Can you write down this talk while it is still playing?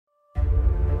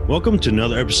Welcome to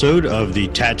another episode of the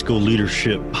Tactical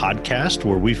Leadership Podcast,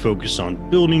 where we focus on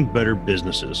building better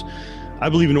businesses. I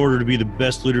believe in order to be the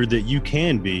best leader that you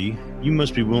can be, you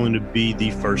must be willing to be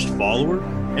the first follower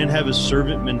and have a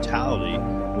servant mentality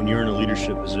when you're in a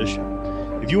leadership position.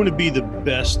 If you want to be the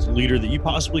best leader that you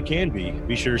possibly can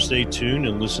be sure to stay tuned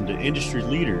and listen to industry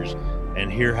leaders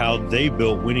and hear how they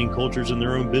built winning cultures in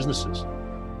their own businesses.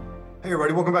 Hey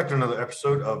everybody, welcome back to another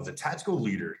episode of The Tactical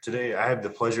Leader. Today I have the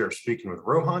pleasure of speaking with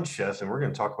Rohan Sheth, and we're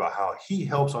going to talk about how he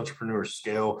helps entrepreneurs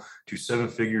scale to 7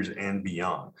 figures and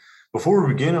beyond. Before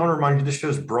we begin, I want to remind you this show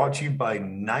is brought to you by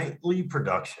Nightly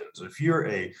Productions. If you're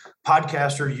a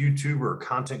podcaster, YouTuber, or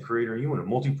content creator, and you want to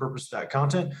multi-purpose that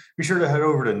content, be sure to head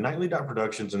over to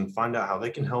nightly.productions and find out how they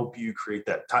can help you create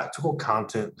that tactical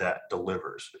content that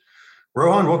delivers.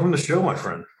 Rohan, welcome to the show, my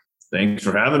friend. Thanks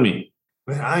for having me.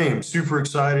 Man, I am super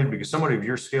excited because somebody of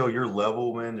your scale, your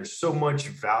level, man, there's so much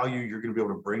value you're going to be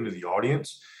able to bring to the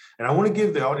audience. And I want to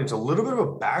give the audience a little bit of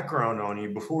a background on you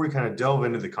before we kind of delve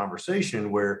into the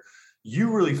conversation, where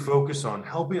you really focus on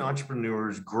helping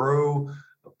entrepreneurs grow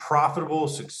profitable,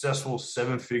 successful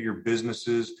 7-figure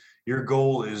businesses. Your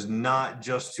goal is not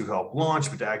just to help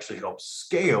launch, but to actually help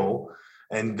scale.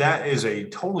 And that is a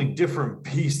totally different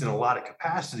beast in a lot of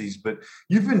capacities. But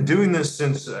you've been doing this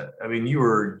since, you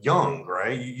were young,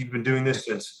 right? You've been doing this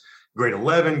since grade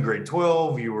 11, grade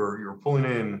 12. You were pulling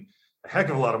in a heck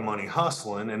of a lot of money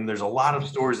hustling. And there's a lot of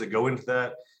stories that go into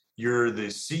that. You're the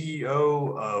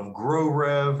CEO of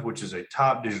GrowRev, which is a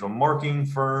top digital marketing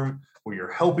firm where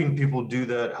you're helping people do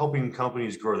that, helping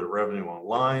companies grow their revenue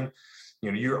online.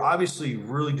 You know, you're obviously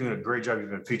really doing a great job. You've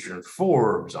been featured in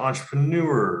Forbes,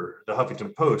 Entrepreneur, the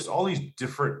Huffington Post, all these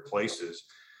different places.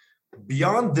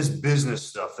 Beyond this business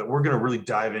stuff that we're going to really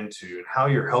dive into and how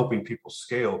you're helping people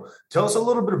scale, tell us a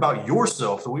little bit about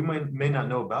yourself that we may not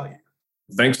know about you.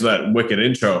 Thanks for that wicked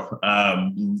intro.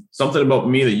 Something about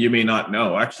me that you may not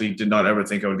know. I actually did not ever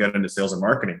think I would get into sales and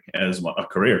marketing as a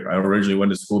career. I originally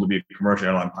went to school to be a commercial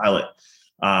airline pilot.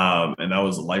 And that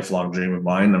was a lifelong dream of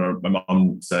mine. And my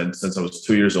mom said, since I was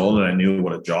 2 years old and I knew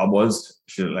what a job was,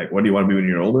 she was like, what do you want to be when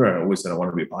you're older? I always said I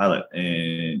want to be a pilot.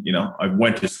 And, you know, I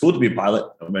went to school to be a pilot,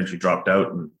 eventually dropped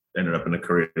out and ended up in the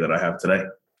career that I have today.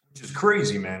 Which is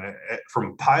crazy, man.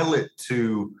 From pilot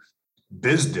to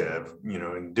biz dev, you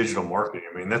know, in digital marketing.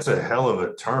 I mean, that's a hell of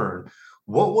a turn.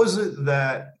 What was it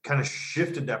that kind of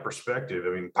shifted that perspective?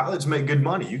 I mean, pilots make good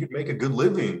money. You could make a good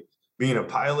living being a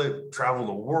pilot, travel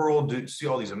the world, see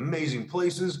all these amazing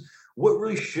places. What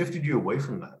really shifted you away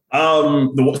from that?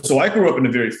 So I grew up in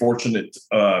a very fortunate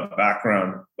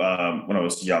background when I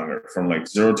was younger. From like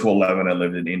 0 to 11, I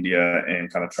lived in India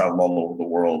and kind of traveled all over the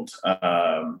world,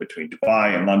 between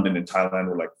Dubai and London and Thailand.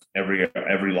 Were like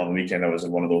every long weekend I was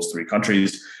in one of those 3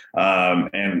 countries,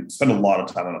 and spent a lot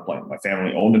of time on a plane. My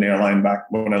family owned an airline back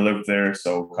when I lived there,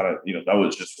 so kind of, you know, that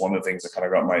was just one of the things that kind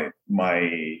of got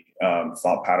my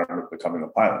thought pattern of becoming a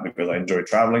pilot, because I enjoyed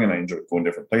traveling and I enjoyed going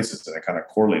different places, and I kind of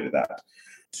correlated that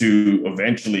to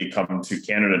eventually come to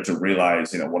Canada to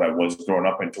realize, you know, what I was growing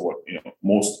up into, what, you know,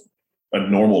 most a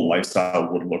normal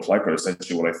lifestyle would look like, or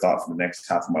essentially what I thought for the next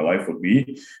half of my life would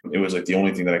be. It was like the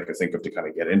only thing that I could think of to kind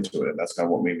of get into it. And that's kind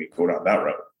of what made me go down that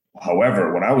route.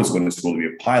 However, when I was going to school to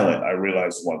be a pilot, I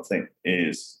realized one thing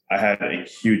is I had a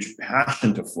huge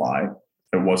passion to fly.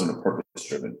 It wasn't a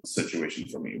purpose-driven situation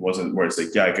for me. It wasn't where it's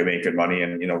like, yeah, I could make good money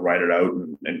and, you know, write it out.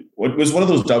 And it was one of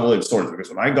those double-edged swords, because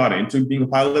when I got into being a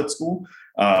pilot at school,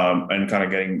 and kind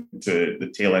of getting to the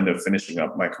tail end of finishing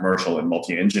up my commercial and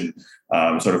multi-engine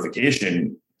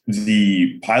certification,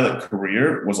 the pilot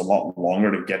career was a lot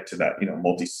longer to get to that, you know,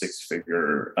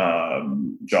 multi-6-figure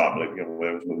job. Like, you know,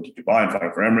 I was moving to Dubai and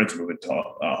flying for Emirates, moving to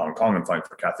Hong Kong and flying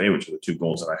for Cathay, which are the 2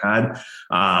 goals that I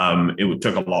had. It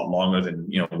took a lot longer than,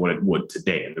 you know, what it would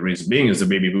today. And the reason being is the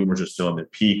baby boomers are still in their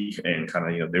peak and kind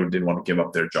of, you know, they didn't want to give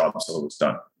up their job until it was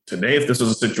done. Today, if this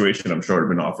was a situation, I'm sure I'd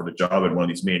been offered a job at one of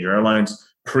these major airlines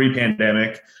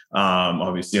pre-pandemic.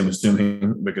 Obviously, I'm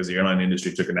assuming because the airline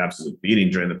industry took an absolute beating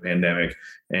during the pandemic.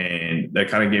 And that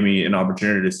kind of gave me an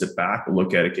opportunity to sit back and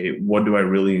look at, okay, what do I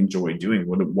really enjoy doing?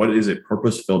 What is a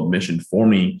purpose-filled mission for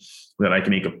me that I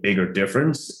can make a bigger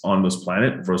difference on this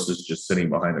planet versus just sitting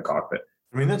behind the cockpit?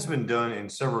 I mean, that's been done in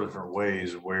several different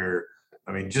ways where,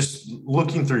 I mean, just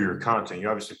looking through your content, you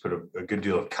obviously put a good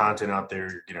deal of content out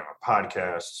there, you're getting on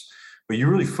podcasts, but you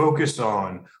really focus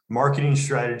on marketing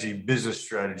strategy, business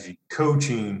strategy,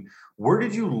 coaching. Where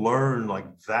did you learn like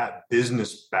that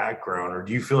business background, or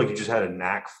do you feel like you just had a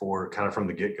knack for it kind of from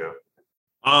the get-go?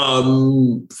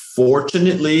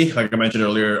 Fortunately, like I mentioned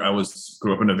earlier, I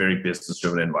grew up in a very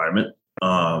business-driven environment.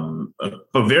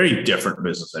 A very different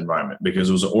business environment because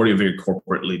it was already a very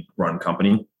corporately run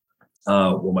company.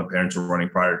 Well, my parents were running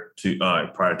prior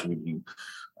to me being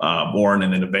born,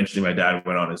 and then eventually my dad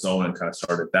went on his own and kind of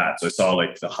started that. So I saw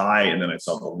like the high, and then I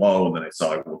saw the low, and then I saw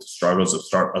like the struggles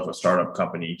of a startup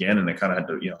company again, and I kind of had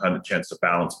to had a chance to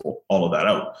balance all of that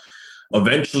out.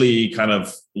 Eventually, kind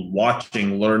of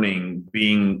watching, learning,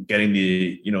 getting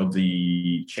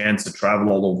the chance to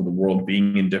travel all over the world,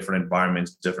 being in different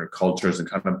environments, different cultures,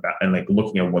 and like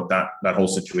looking at what that whole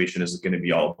situation is going to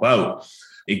be all about.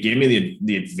 It gave me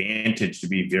the advantage to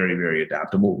be very, very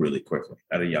adaptable really quickly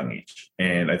at a young age.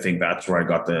 And I think that's where I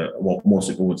got most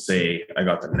people would say I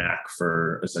got the knack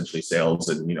for essentially sales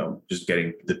and, just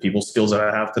getting the people skills that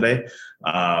I have today.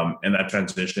 And that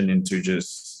transition into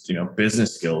just,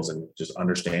 business skills and just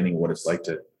understanding what it's like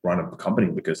to run a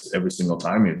company, because every single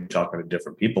time you're talking to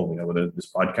different people, whether this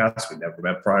podcast we never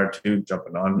met prior to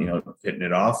jumping on, hitting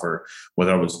it off, or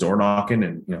whether I was door knocking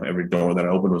and, every door that I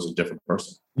opened was a different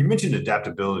person. You mentioned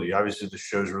adaptability. Obviously, the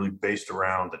show is really based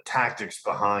around the tactics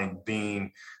behind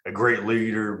being a great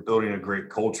leader, building a great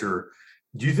culture.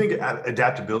 Do you think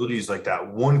adaptability is like that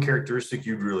one characteristic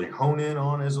you'd really hone in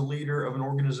on as a leader of an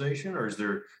organization? Or is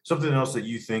there something else that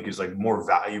you think is like more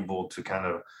valuable to kind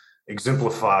of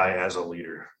exemplify as a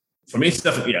leader? For me, it's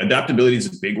definitely, adaptability is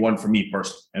a big one for me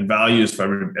personally, and values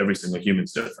for every single human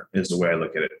is different, is the way I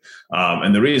look at it.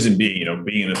 And the reason being,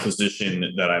 being in a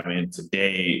position that I'm in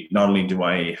today, not only do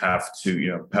I have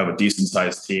to, have a decent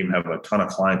sized team, have a ton of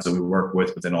clients that we work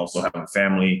with, but then also have a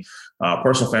family,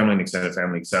 personal family and extended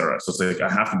family, et cetera. So it's like,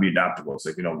 I have to be adaptable. It's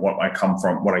like,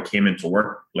 what I came into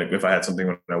work, like if I had something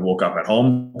when I woke up at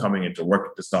home, coming into work,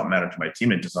 it does not matter to my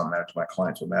team. It does not matter to my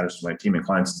clients. What matters to my team and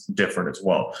clients is different as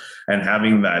well. And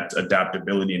having that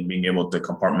adaptability and being able to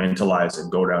compartmentalize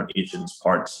and go down each of these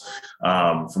parts,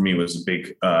 for me was a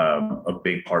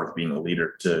big part of being a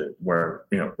leader, to where,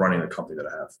 running the company that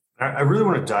I have. I really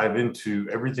want to dive into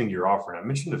everything you're offering. I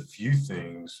mentioned a few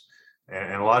things,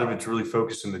 and a lot of it's really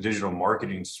focused in the digital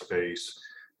marketing space.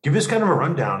 Give us kind of a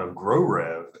rundown of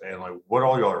GrowRev and like what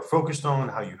all y'all are focused on,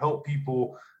 how you help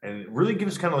people, and really give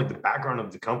us kind of like the background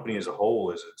of the company as a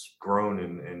whole as it's grown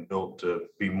and built to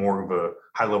be more of a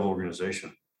high-level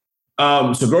organization.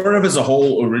 So GrowRev as a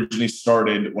whole originally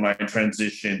started when I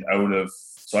transitioned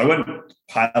so I went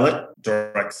pilot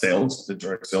direct sales, did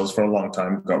direct sales for a long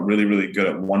time, got really, really good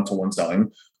at one-to-one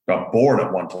selling, got bored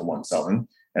at one-to-one selling.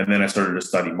 And then I started to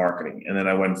study marketing. And then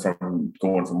I went from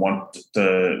going from one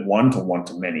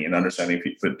to many, and understanding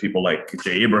people like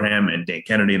Jay Abraham and Dan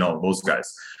Kennedy and all of those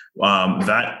guys.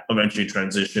 That eventually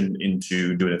transitioned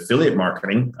into doing affiliate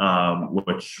marketing,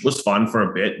 which was fun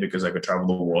for a bit because I could travel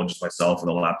the world just myself with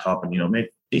a laptop and,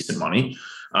 make decent money.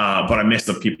 But I missed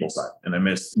the people side, and I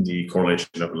missed the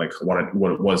correlation of like what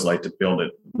it was like to build a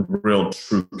real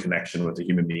true connection with a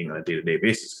human being on a day-to-day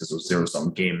basis, because it was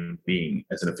zero-sum game being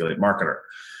as an affiliate marketer.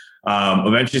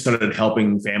 Eventually started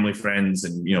helping family, friends,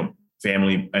 and,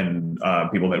 family and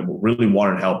people that really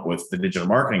wanted help with the digital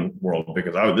marketing world,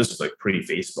 because this was like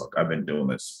pre-Facebook. I've been doing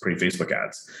this pre-Facebook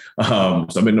ads. So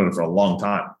I've been doing it for a long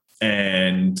time.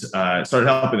 And started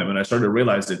helping them. And I started to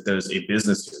realize that there's a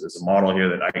business here. There's a model here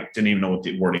that I didn't even know what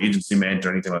the word agency meant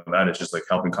or anything like that. It's just like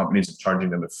helping companies and charging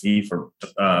them a fee for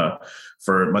the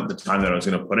time that I was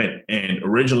going to put in. And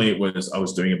originally I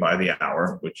was doing it by the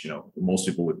hour, which, most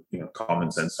people would, common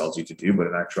sense tells you to do. But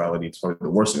in actuality, it's probably the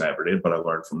worst thing I ever did. But I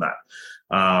learned from that.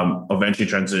 Eventually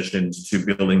transitioned to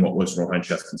building what was Rohan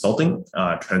Sheth Consulting,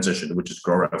 transitioned, which is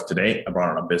GrowRev today. I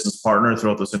brought on a business partner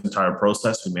throughout this entire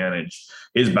process who managed,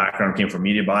 his background came from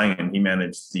media buying, and he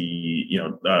managed the,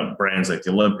 brands like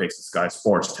the Olympics, the Sky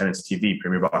Sports, Tennis TV,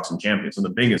 Premier Boxing Champions, some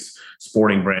of the biggest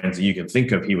sporting brands that you can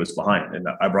think of, he was behind. And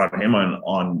I brought him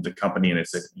on the company, and I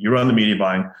said, you run the media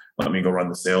buying, let me go run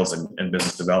the sales and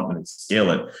business development and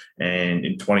scale it. And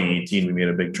in 2018, we made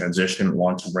a big transition,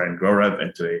 launched the brand GrowRev,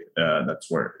 and today that's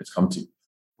where it's come to.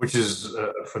 Which is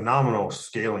a phenomenal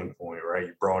scaling point, right?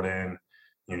 You brought in,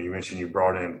 you mentioned you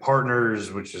brought in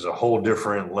partners, which is a whole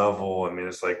different level. I mean,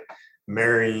 it's like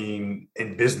marrying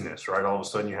in business, right? All of a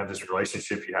sudden you have this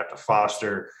relationship you have to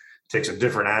foster. It takes a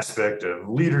different aspect of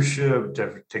leadership,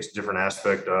 takes a different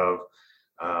aspect of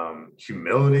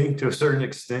humility to a certain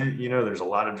extent. There's a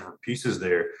lot of different pieces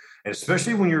there. And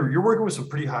especially when you're working with some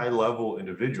pretty high level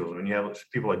individuals, when you have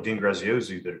people like Dean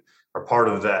Graziosi that are part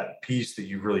of that piece that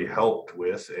you've really helped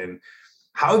with. And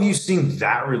how have you seen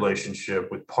that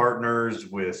relationship with partners,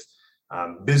 with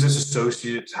business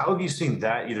associates? How have you seen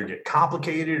that either get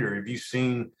complicated, or have you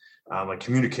seen like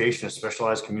communication, a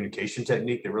specialized communication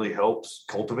technique that really helps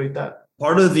cultivate that?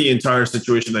 Part of the entire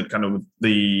situation that kind of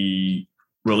the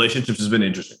relationships has been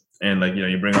interesting. And like,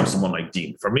 you bring up someone like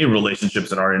Dean. For me,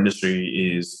 relationships in our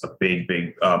industry is a big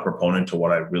proponent to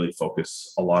what I really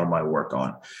focus a lot of my work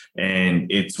on.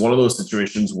 And it's one of those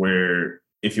situations where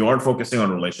if you aren't focusing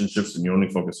on relationships and you're only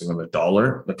focusing on the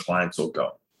dollar, the clients will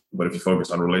go. But if you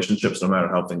focus on relationships, no matter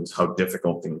how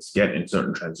difficult things get in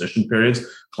certain transition periods,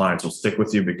 clients will stick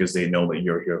with you because they know that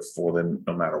you're here for them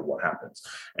no matter what happens.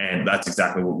 And that's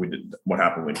exactly what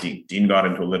happened with Dean. Dean got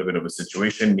into a little bit of a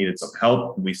situation, needed some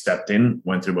help. We stepped in,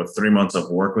 went through about 3 months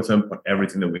of work with him, put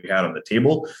everything that we had on the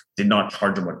table, did not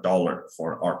charge him $1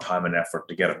 for our time and effort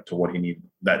to get him to what he needed,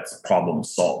 that problem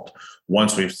solved.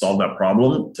 Once we've solved that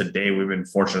problem, today we've been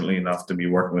fortunately enough to be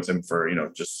working with him for,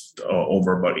 just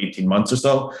over about 18 months or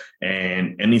so.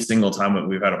 And any single time that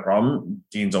we've had a problem,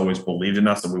 Dean's always believed in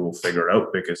us that we will figure it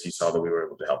out because he saw that we were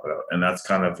able to help it out. And that's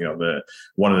kind of,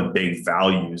 one of the big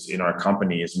values in our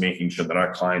company is making sure that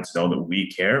our clients know that we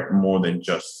care more than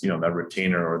just, that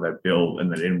retainer or that bill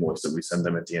and that invoice that we send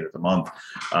them at the end of the month,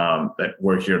 that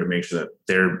we're here to make sure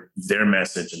that their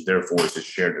message and their voice is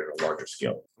shared at a larger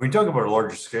scale. When you talk about a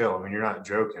larger scale, you're not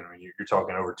joking. You're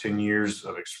talking over 10 years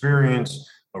of experience,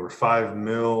 over 5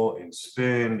 mil in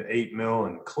spend, 8 mil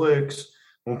in clicks,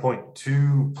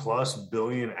 1.2+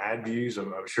 billion ad views.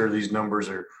 I'm sure these numbers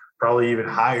are probably even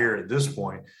higher at this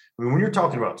point. When you're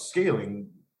talking about scaling,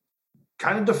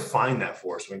 kind of define that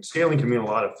for us. Scaling can mean a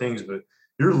lot of things, but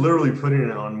you're literally putting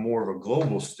it on more of a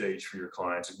global stage for your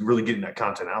clients and really getting that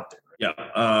content out there. Yeah.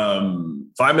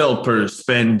 5 mil per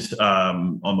spend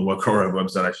on the WebCore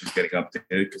website actually is getting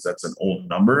updated because that's an old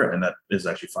number, and that is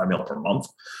actually 5 mil per month.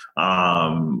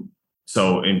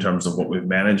 So in terms of what we've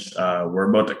managed, we're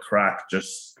about to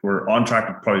we're on track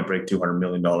to probably break $200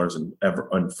 million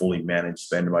in fully managed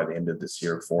spend by the end of this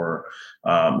year for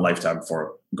lifetime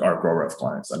for our GrowRev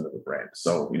clients under the brand.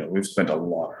 So, we've spent a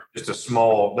lot. That's just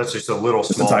a little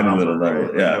small. It's a tiny little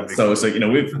number. Yeah. So it's like,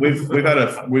 we've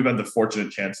had the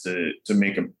fortunate chance to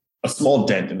make a small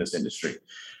dent in this industry.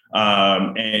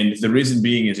 And the reason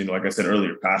being is, like I said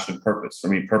earlier, passion, purpose. For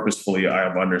me, purposefully, I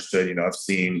have understood, I've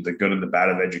seen the good and the bad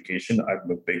of education.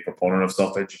 I'm a big proponent of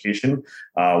self-education,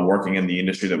 working in the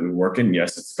industry that we work in.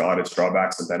 Yes, it's got its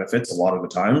drawbacks and benefits a lot of the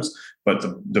times, but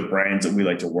the brands that we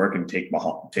like to work and take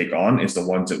on is the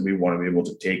ones that we want to be able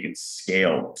to take and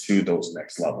scale to those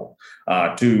next level,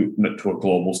 to a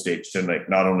global stage, to like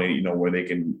not only, where they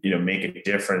can, make a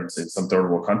difference in some third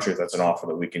world countries. That's an offer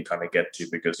that we can kind of get to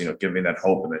because, giving that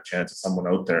hope and that chance to someone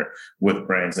out there with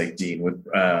brands like Dean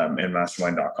and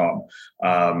mastermind.com.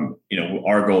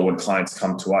 Our goal when clients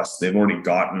come to us, they've already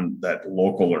gotten that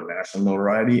local or national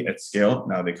notoriety at scale.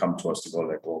 Now they come to us to go to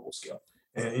that global scale.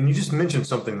 And you just mentioned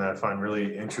something that I find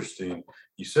really interesting.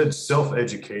 You said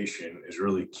self-education is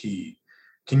really key.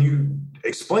 Can you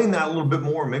explain that a little bit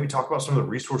more? Maybe talk about some of the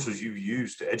resources you've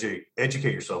used to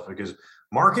educate yourself, because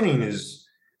marketing is,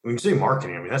 when you say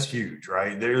marketing, that's huge,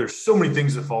 right? There's so many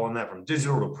things that fall in that, from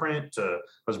digital to print to,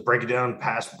 let's break it down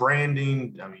past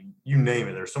branding. You name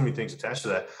it. There's so many things attached to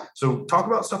that. So talk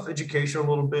about self-education a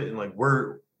little bit and like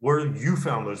where you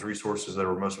found those resources that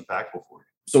were most impactful for you.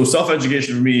 So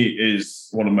self-education for me is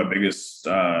one of my biggest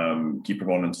key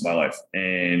proponents of my life.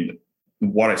 And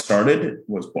what I started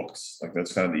was books. Like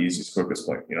that's kind of the easiest, quickest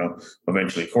point,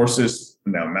 eventually courses,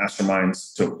 now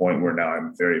masterminds, to a point where now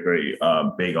I'm very, very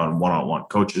big on one-on-one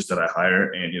coaches that I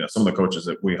hire. And, some of the coaches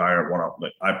that we hire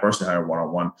I personally hire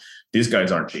one-on-one. These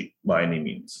guys aren't cheap by any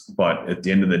means, but at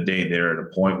the end of the day, they're at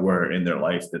a point where in their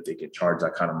life that they can charge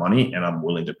that kind of money, and I'm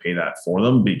willing to pay that for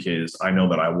them because I know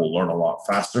that I will learn a lot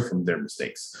faster from their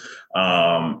mistakes.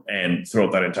 And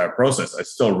throughout that entire process, I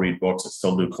still read books, I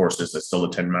still do courses, I still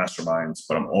attend masterminds,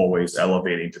 but I'm always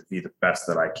elevating to be the best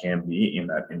that I can be in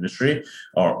that industry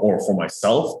or for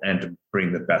myself, and to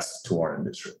bring the best to our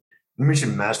industry. You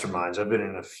mentioned masterminds. I've been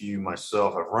in a few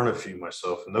myself. I've run a few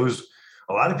myself, and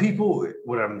a lot of people,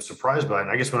 what I'm surprised by, and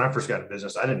I guess when I first got in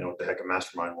business, I didn't know what the heck a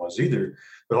mastermind was either,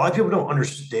 but a lot of people don't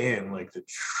understand like the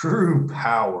true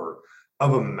power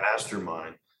of a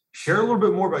mastermind. Share a little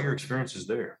bit more about your experiences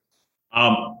there.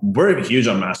 We're huge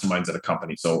on masterminds at a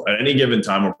company. So at any given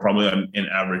time, we're probably on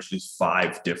average these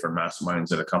 5 different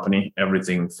masterminds at a company,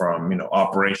 everything from,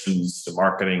 operations to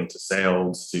marketing to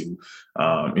sales to,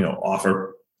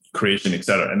 offer creation, et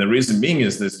cetera. And the reason being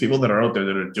is there's people that are out there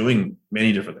that are doing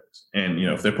many different things. And,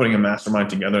 if they're putting a mastermind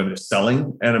together, they're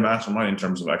selling at a mastermind in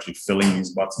terms of actually filling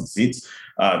these butts and seats.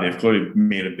 They've clearly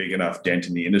made a big enough dent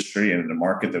in the industry and in the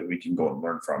market that we can go and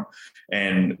learn from.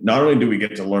 And not only do we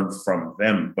get to learn from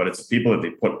them, but it's the people that they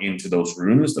put into those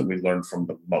rooms that we learn from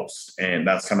the most. And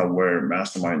that's kind of where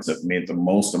masterminds have made the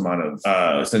most amount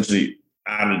of essentially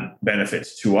added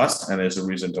benefits to us. And there's a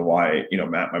reason to why,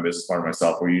 Matt, my business partner,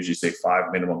 myself, we usually say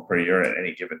 5 minimum per year at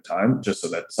any given time, just so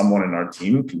that someone in our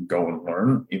team can go and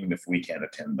learn, even if we can't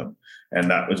attend them. And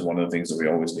that was one of the things that we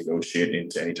always negotiate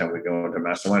into anytime we go into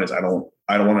mastermind is I don't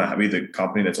want to be the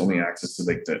company that's only access to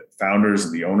like the founders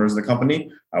and the owners of the company.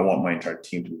 I want my entire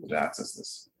team to be able to access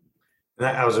this. And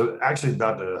I was actually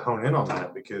about to hone in on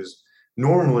that, because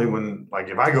normally when, like,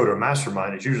 if I go to a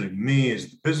mastermind, it's usually me as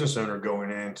the business owner going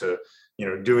into,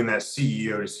 doing that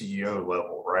CEO to CEO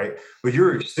level, right? But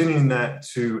you're extending that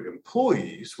to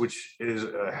employees, which is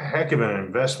a heck of an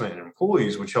investment in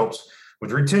employees, which helps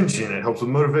with retention, it helps with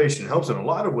motivation, it helps in a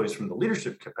lot of ways from the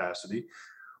leadership capacity.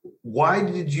 Why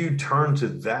did you turn to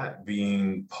that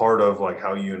being part of like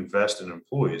how you invest in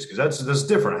employees? Because that's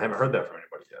different. I haven't heard that from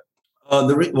anybody yet.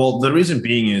 The reason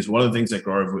being is one of the things at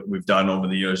Grove we've done over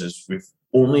the years is we've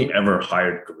only ever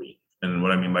hired green. And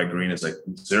what I mean by green is like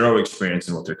zero experience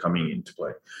in what they're coming into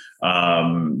play.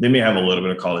 They may have a little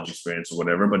bit of college experience or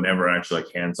whatever, but never actually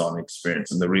like hands-on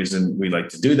experience. And the reason we like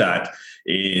to do that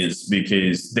is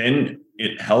because then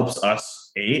it helps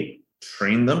us,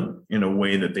 train them in a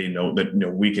way that they know that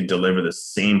we can deliver the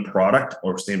same product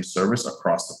or same service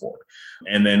across the board.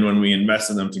 And then when we invest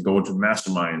in them to go to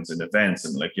masterminds and events,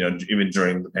 and like even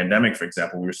during the pandemic, for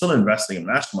example, we were still investing in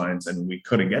masterminds and we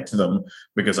couldn't get to them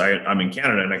because I'm in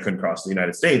Canada and I couldn't cross the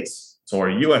United States. So our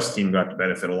US team got to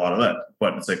benefit a lot of that.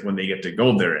 But it's like when they get to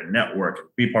go there and network and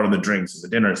be part of the drinks and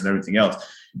the dinners and everything else,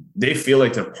 they feel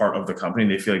like they're part of the company.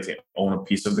 They feel like they own a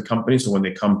piece of the company. So when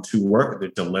they come to work, they're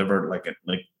delivered like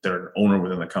they're an owner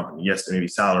within the company. Yes, they may be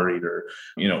salaried or,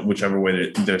 whichever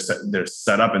way they're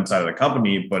set up inside of the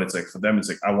company. But it's like for them, it's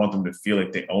like, I want them to feel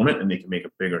like they own it and they can make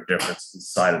a bigger difference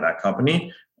inside of that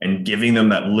company. And giving them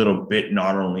that little bit,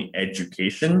 not only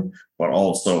education, but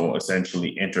also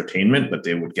essentially entertainment that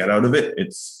they would get out of it.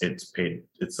 It's paid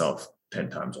itself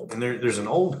 10 times over. And there's an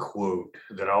old quote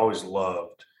that I always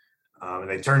loved. And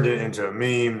they turned it into a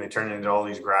meme. They turned it into all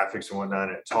these graphics and whatnot.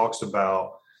 And it talks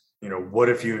about, what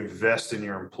if you invest in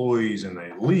your employees and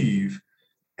they leave?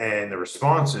 And the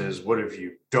response is, what if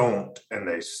you don't and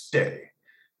they stay?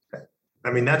 I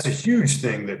mean, that's a huge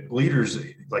thing that leaders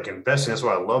like investing. That's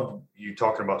why I love you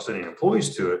talking about sending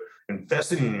employees to it,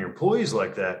 investing in your employees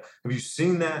like that. Have you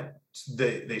seen that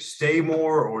they stay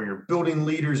more, or you're building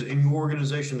leaders in your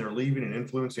organization, they're leaving and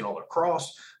influencing all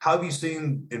across? How have you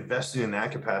seen investing in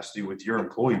that capacity with your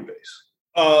employee base?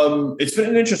 It's been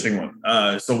an interesting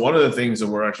one. So one of the things that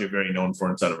we're actually very known for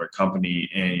inside of our company,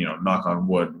 and knock on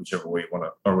wood, whichever way you want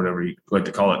to, or whatever you like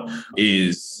to call it,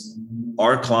 is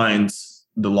our clients,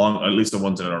 at least the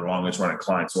ones that are longest running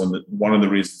clients. So one of the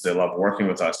reasons they love working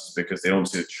with us is because they don't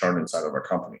see the churn inside of our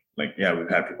company. Like, yeah, we've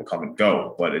had people come and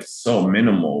go, but it's so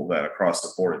minimal that across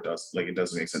the board it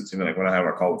doesn't make sense. Even like when I have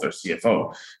our call with our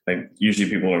CFO, like usually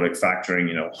people are like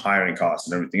factoring, hiring costs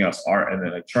and everything else and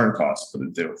then like churn costs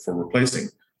for replacing.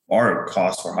 Our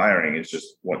cost for hiring is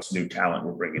just what's new talent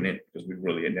we're bringing in, because we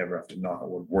really never have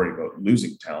to worry about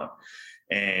losing talent.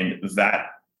 And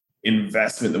that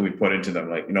investment that we put into them,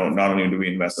 like, not only do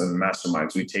we invest in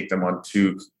masterminds, we take them on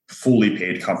 2 fully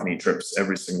paid company trips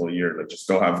every single year. Like, just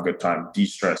go have a good time,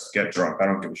 de-stress, get drunk. I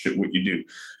don't give a shit what you do.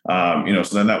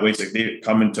 So then that way it's like they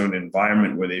come into an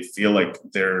environment where they feel like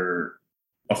they're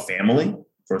a family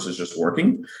versus just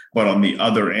working. But on the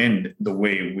other end, the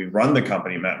way we run the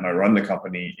company, Matt and I run the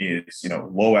company, is,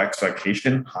 low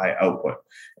expectation, high output.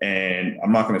 And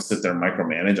I'm not going to sit there and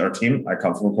micromanage our team. I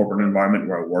come from a corporate environment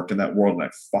where I worked in that world and I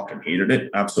fucking hated it,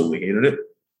 absolutely hated it.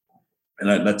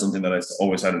 And that's something that I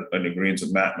always had an agreement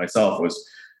with Matt and myself was,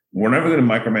 we're never going to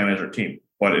micromanage our team.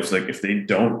 But it's like, if they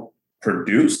don't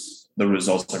produce, the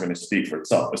results are going to speak for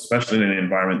itself, especially in an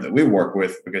environment that we work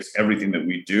with, because everything that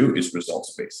we do is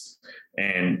results based.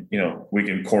 And, we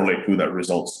can correlate who that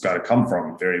results got to come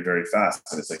from very, very fast.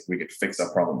 And it's like, we could fix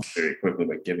that problem very quickly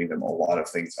by giving them a lot of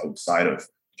things outside of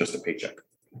just a paycheck.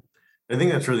 I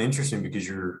think that's really interesting, because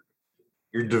you're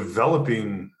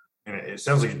developing, and it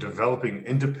sounds like you're developing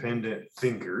independent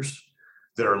thinkers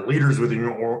that are leaders within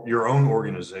your own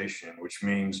organization, which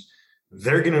means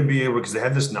they're going to be able, because they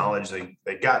have this knowledge,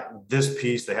 they got this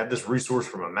piece, they have this resource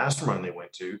from a mastermind they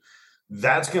went to.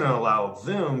 That's going to allow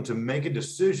them to make a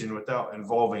decision without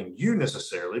involving you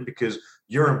necessarily, because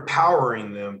you're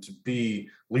empowering them to be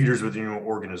leaders within your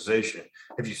organization.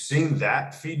 Have you seen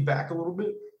that feedback a little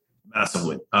bit?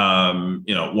 Massively.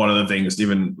 One of the things,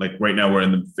 even like right now, we're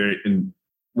in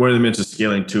the midst of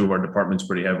scaling 2 of our departments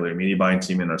pretty heavily, our media buying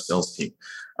team and our sales team.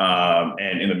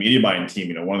 And in the media buying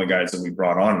team, one of the guys that we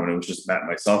brought on when it was just Matt and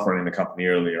myself running the company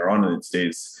earlier on in its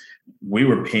days, we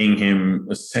were paying him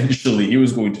essentially. He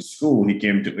was going to school. He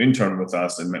came to intern with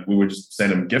us, and we would just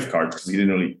send him gift cards because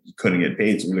he couldn't get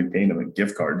paid. So we were paying him in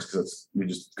gift cards because we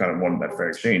just kind of wanted that fair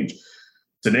exchange.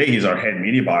 Today, he's our head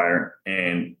media buyer,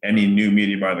 and any new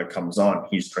media buyer that comes on,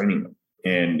 he's training them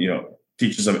and,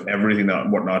 teaches them everything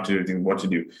what not to do, everything what to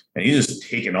do. And he's just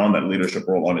taken on that leadership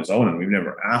role on his own. And we've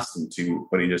never asked him to,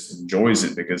 but he just enjoys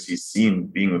it because he's seen,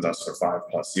 being with us for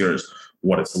 5+ years,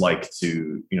 what it's like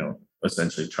to,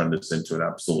 essentially turn this into an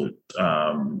absolute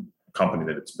company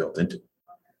that it's built into.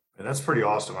 And that's pretty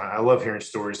awesome. I love hearing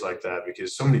stories like that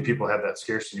because so many people have that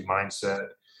scarcity mindset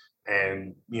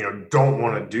and, don't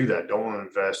want to do that, don't want to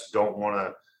invest, don't want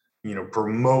to,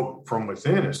 promote from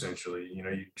within, essentially.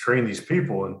 You train these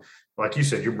people, and like you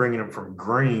said, you're bringing them from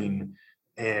green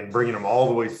and bringing them all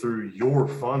the way through your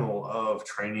funnel of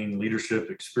training, leadership,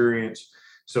 experience.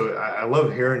 So I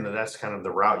love hearing that that's kind of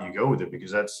the route you go with it,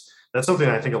 because that's something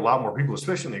I think a lot more people,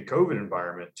 especially in the COVID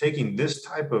environment, taking this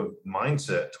type of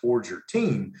mindset towards your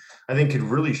team, I think could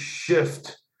really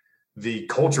shift the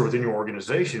culture within your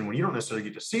organization when you don't necessarily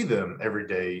get to see them every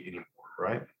day anymore,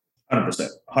 right? 100%.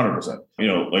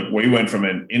 Like we went from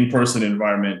an in-person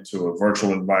environment to a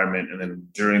virtual environment. And then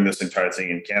during this entire thing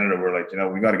in Canada, we're like,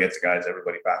 we got to get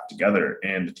everybody back together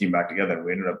and the team back together. And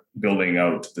we ended up building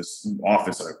out this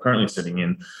office that I'm currently sitting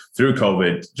in through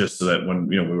COVID, just so that when,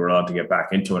 we were allowed to get back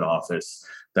into an office,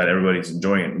 that everybody's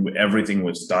enjoying it. Everything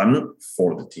was done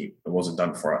for the team. It wasn't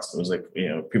done for us. It was like,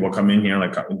 people come in here,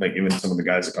 like even some of the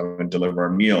guys that come and deliver our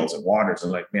meals and waters,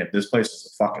 and like, man, this place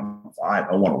is a fucking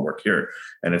vibe. I want to work here.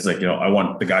 And it's like, I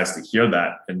want the guys to hear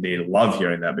that, and they love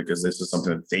hearing that because this is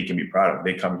something that they can be proud of.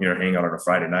 They come here, hang out on a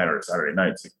Friday night or a Saturday night.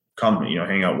 It's like, come,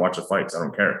 hang out, watch the fights. I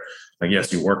don't care. Like,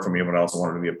 yes, you work for me, but I also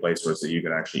want it to be a place where you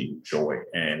can actually enjoy.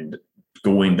 And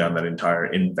going down that entire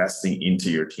investing into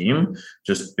your team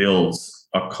just builds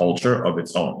a culture of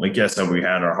its own. Like, yes, have we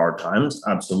had our hard times?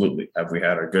 Absolutely. Have we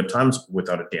had our good times?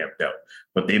 Without a damn doubt.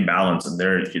 But they balance, and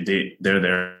they're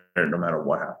there no matter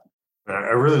what happens.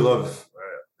 I really love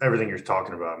everything you're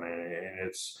talking about, man. And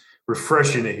it's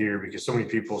refreshing to hear, because so many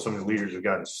people, so many leaders have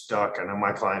gotten stuck. I know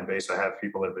my client base, I have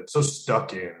people that have been so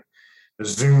stuck in the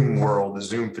Zoom world, the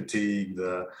Zoom fatigue,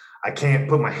 I can't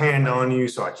put my hand on you,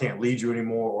 so I can't lead you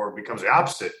anymore, or it becomes the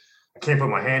opposite. I can't put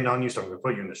my hand on you, so I'm going to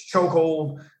put you in this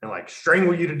chokehold and like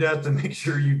strangle you to death to make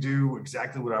sure you do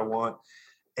exactly what I want.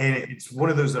 And it's one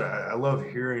of those that I love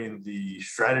hearing the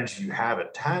strategy you have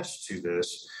attached to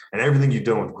this and everything you've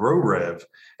done with GrowRev.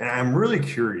 And I'm really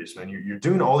curious, man, you're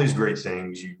doing all these great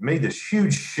things. You've made this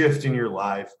huge shift in your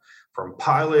life from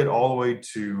pilot all the way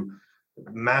to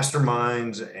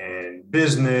masterminds and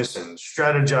business and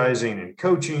strategizing and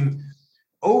coaching.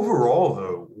 Overall,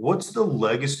 though, what's the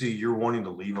legacy you're wanting to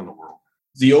leave on the world?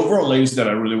 The overall legacy that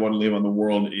I really want to leave on the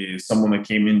world is someone that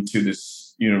came into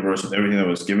this universe with everything that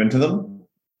was given to them,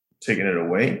 taken it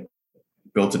away,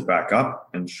 built it back up,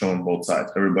 and shown both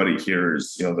sides. Everybody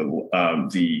hears,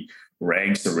 the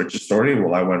rags to riches story.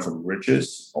 Well, I went from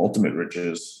riches, ultimate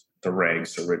riches, to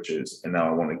rags to riches, and now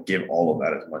I want to give all of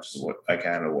that as much as what I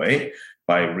can away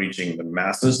by reaching the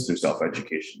masses through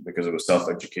self-education, because it was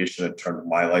self-education that turned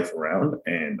my life around.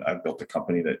 And I've built a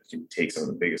company that can take some of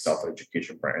the biggest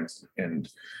self-education brands and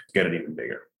get it even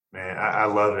bigger. Man, I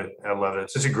love it. I love it.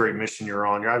 It's such a great mission you're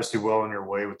on. You're obviously well on your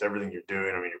way with everything you're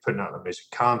doing. I mean, you're putting out amazing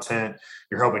content.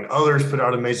 You're helping others put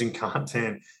out amazing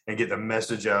content and get the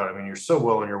message out. I mean, you're so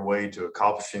well on your way to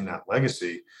accomplishing that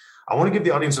legacy. I want to give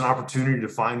the audience an opportunity to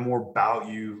find more about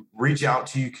you, reach out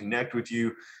to you, connect with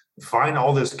you, find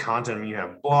all this content. I mean, you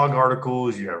have blog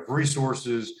articles, you have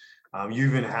resources, you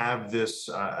even have this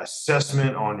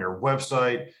assessment on your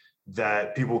website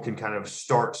that people can kind of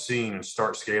start seeing and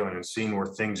start scaling and seeing where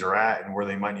things are at and where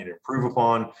they might need to improve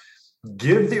upon.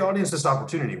 Give the audience this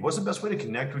opportunity. What's the best way to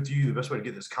connect with you, the best way to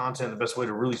get this content, the best way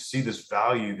to really see this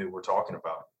value that we're talking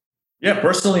about? Yeah,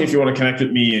 personally, if you want to connect with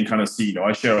me and kind of see,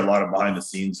 I share a lot of behind the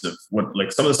scenes of what,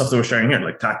 like some of the stuff that we're sharing here,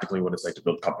 like tactically what it's like to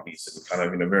build companies, and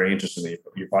kind of, very interesting in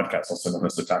your podcast, also known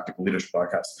as the Tactical Leadership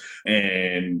Podcast.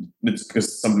 And it's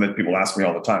because something that people ask me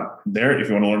all the time. There, if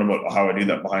you want to learn about how I do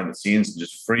that behind the scenes,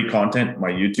 just free content, my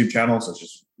YouTube channel, so it's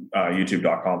just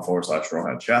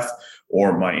youtube.com/Rohan Chef,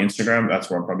 or my Instagram. That's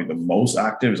where I'm probably the most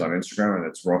active, is on Instagram, and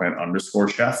it's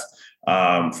Rohan_Chef.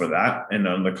 For that. And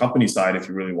on the company side, if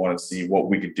you really want to see what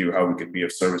we could do, how we could be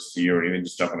of service to you, or even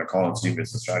just jump on a call and see if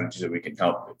it's a strategy that we can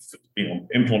help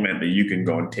implement that you can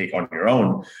go and take on your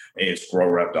own, is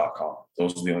growrev.com.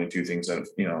 Those are the only two things that,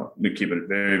 we keep it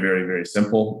very, very, very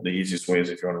simple. The easiest way is,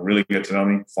 if you want to really get to know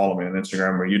me, follow me on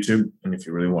Instagram or YouTube. And if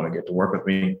you really want to get to work with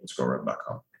me, it's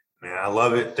growrev.com. Man, I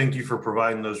love it. Thank you for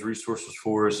providing those resources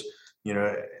for us.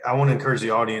 I want to encourage the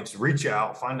audience, reach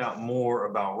out, find out more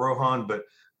about Rohan, but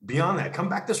beyond that, come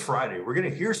back this Friday. We're going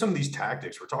to hear some of these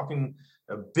tactics. We're talking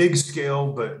a big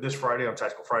scale, but this Friday on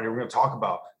Tactical Friday, we're going to talk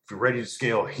about, if you're ready to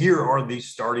scale, here are these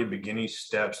starting beginning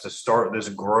steps to start this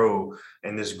grow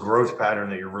and this growth pattern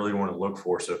that you really want to look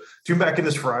for. So tune back in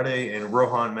this Friday. And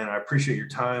Rohan, man, I appreciate your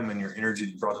time and your energy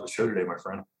that you brought to the show today, my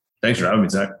friend. Thanks for having me,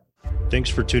 Zach. Thanks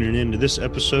for tuning in to this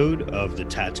episode of the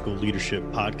Tactical Leadership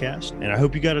Podcast, and I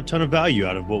hope you got a ton of value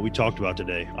out of what we talked about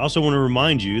today. I also want to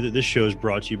remind you that this show is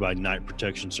brought to you by Knight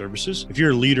Protection Services. If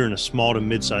you're a leader in a small to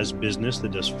mid-sized business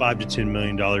that does $5 to $10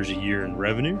 million a year in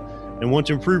revenue and want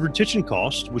to improve retention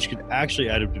costs, which could actually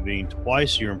add up to being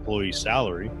twice your employee's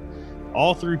salary,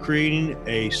 all through creating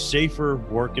a safer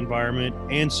work environment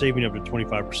and saving up to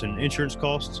 25% in insurance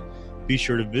costs, be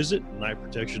sure to visit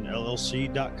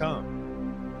knightprotectionllc.com.